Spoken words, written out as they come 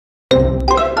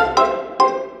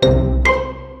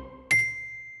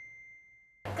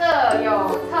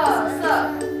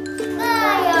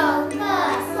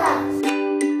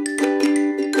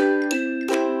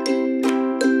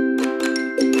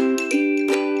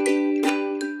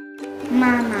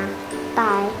妈妈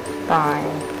呆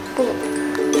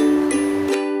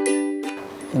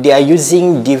They are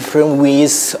using different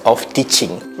ways of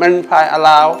teaching. Mandarin Pie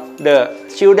allow the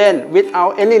children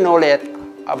without any knowledge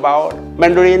about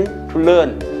Mandarin to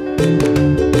learn.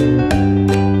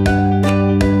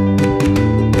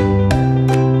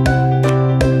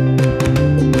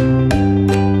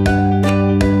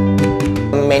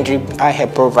 Mandarin Pie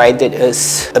have provided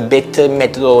us a better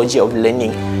methodology of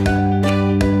learning.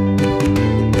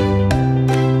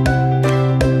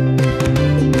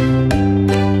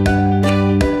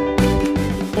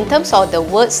 In terms of the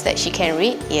words that she can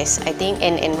read, yes, I think,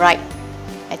 and write,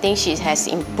 I think she has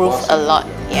improved a lot.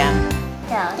 Yeah.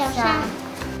 早上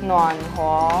暖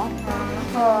和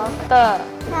的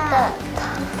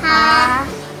他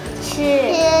去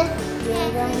别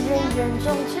让人人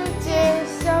中秋节，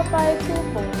小白兔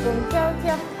蹦蹦跳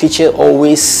跳。 Teacher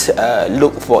always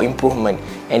look for improvement,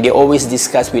 and they always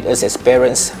discuss with us as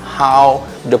parents how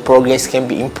the progress can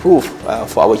be improved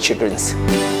for our children.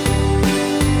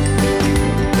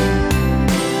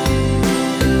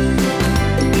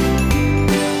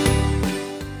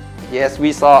 Yes,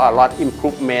 we saw a lot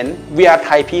improvement. We are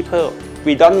Thai people.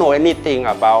 We don't know anything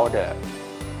about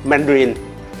Mandarin,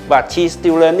 but she's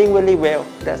still learning really well.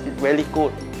 That's very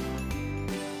good.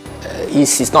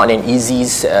 It's not an easy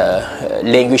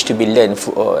language to be learned,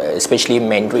 especially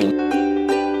Mandarin.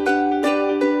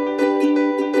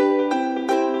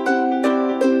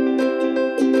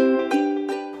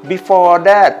 Before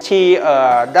that, she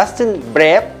doesn't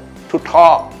brave to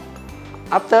talk.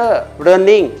 After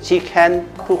learning, she can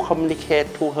to communicate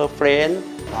to her friend.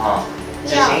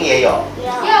 纸型也有，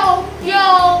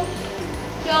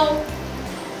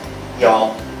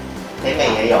有，美美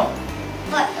也有，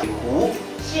壶，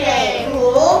水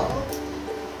壶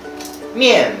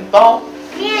面包，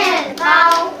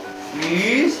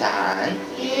雨伞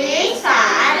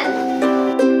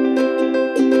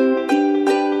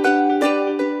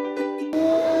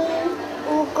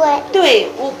乌龟对，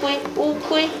乌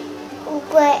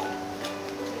龟，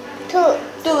兔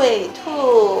对，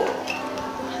兔，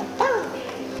很棒。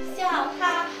笑哈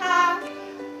哈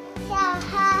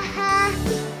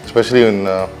Especially in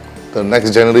the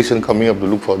next generation coming up to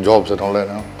look for jobs and all that.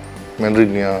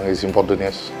 Mandarin is important,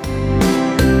 yes.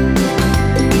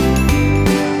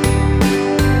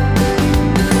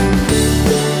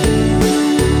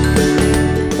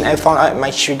 I found out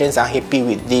my students are happy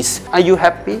with this. Are you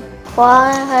happy? 我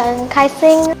很开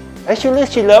心 Actually,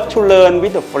 she loves to learn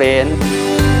with a friend.